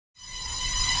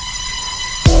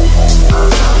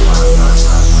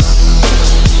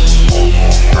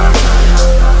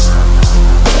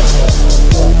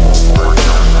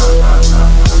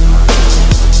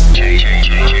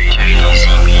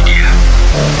JDZmedia.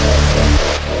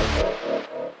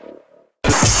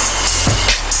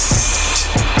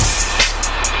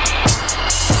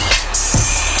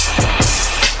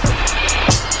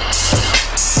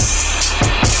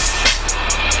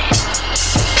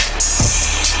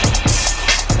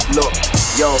 Look,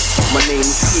 yo, my name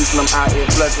is Kruze and I'm out here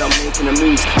blood, I'm making a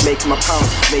move, making my pounds,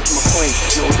 making my coins.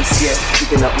 You know this, yeah,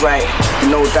 doing it right.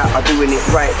 You know that I'm doing it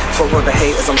right. For all the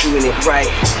haters, I'm doing it right.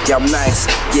 Yeah, I'm nice,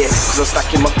 yeah, cause I'm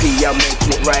stacking my P, yeah, I'm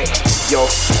making it right. Yo,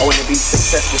 I wanna be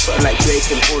successful, something like Drake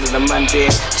and all of the man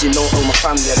there. Do you know all my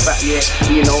family are back, yeah?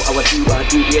 You know how I do what I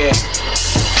do, yeah.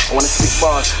 I wanna spit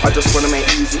bars, I just wanna make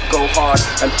music go hard.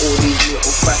 And all these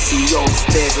little fussy yos,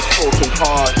 they're just talking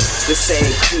hard. They're saying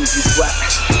Kruze is whack,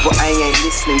 but I ain't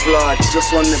listening, blood.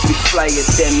 Just wanna be flyer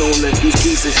than all of these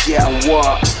geezers, yeah, and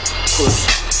what? Cause,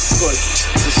 so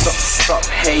stop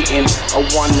hating. I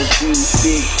wanna do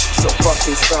big, so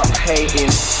fucking stop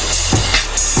hating.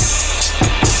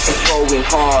 I'm going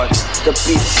hard, the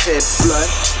bitch said blood,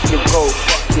 you go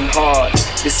fucking hard.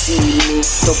 They see me,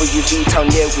 WV town,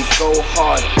 yeah, we go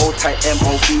hard. Old tight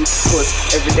MOV, cause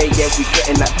every day, yeah, we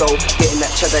getting that dough. Getting that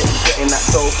cheddar, getting that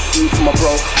dough. Do for my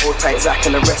bro, old tight Zach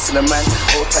and the rest of the man.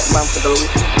 Old tight man for the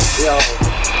yo.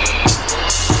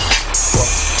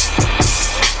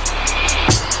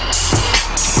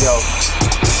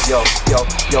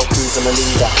 Yo, Kruze and the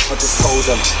leader. I just told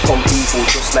them, from people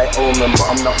just like Omen, but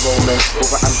I'm not Roman.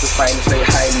 Over I'm just fine, very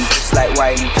highly, just like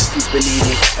Wiley. Please believe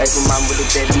me, every man with a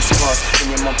deadly scars.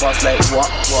 And in my boss like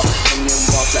what? And in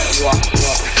my boss like what?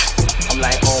 I'm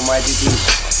like, oh my, did you?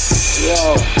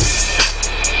 Yo.